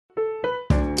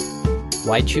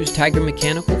Why choose Tiger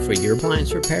Mechanical for your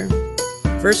appliance repair?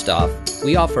 First off,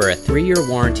 we offer a 3-year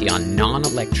warranty on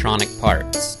non-electronic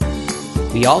parts.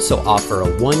 We also offer a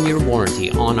 1-year warranty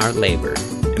on our labor.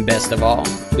 And best of all,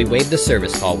 we waive the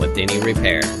service call with any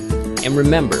repair. And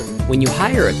remember, when you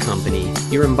hire a company,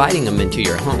 you're inviting them into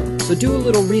your home, so do a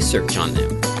little research on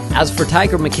them. As for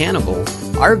Tiger Mechanical,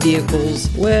 our vehicles,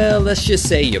 well, let's just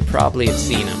say you probably have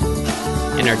seen them.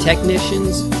 And our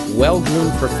technicians,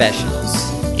 well-groomed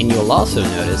professionals. And you'll also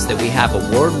notice that we have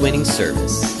award-winning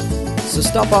service. So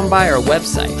stop on by our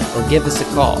website or give us a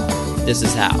call. This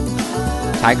is how.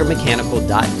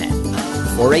 TigerMechanical.net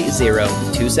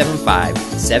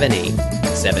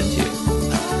 480-275-7872.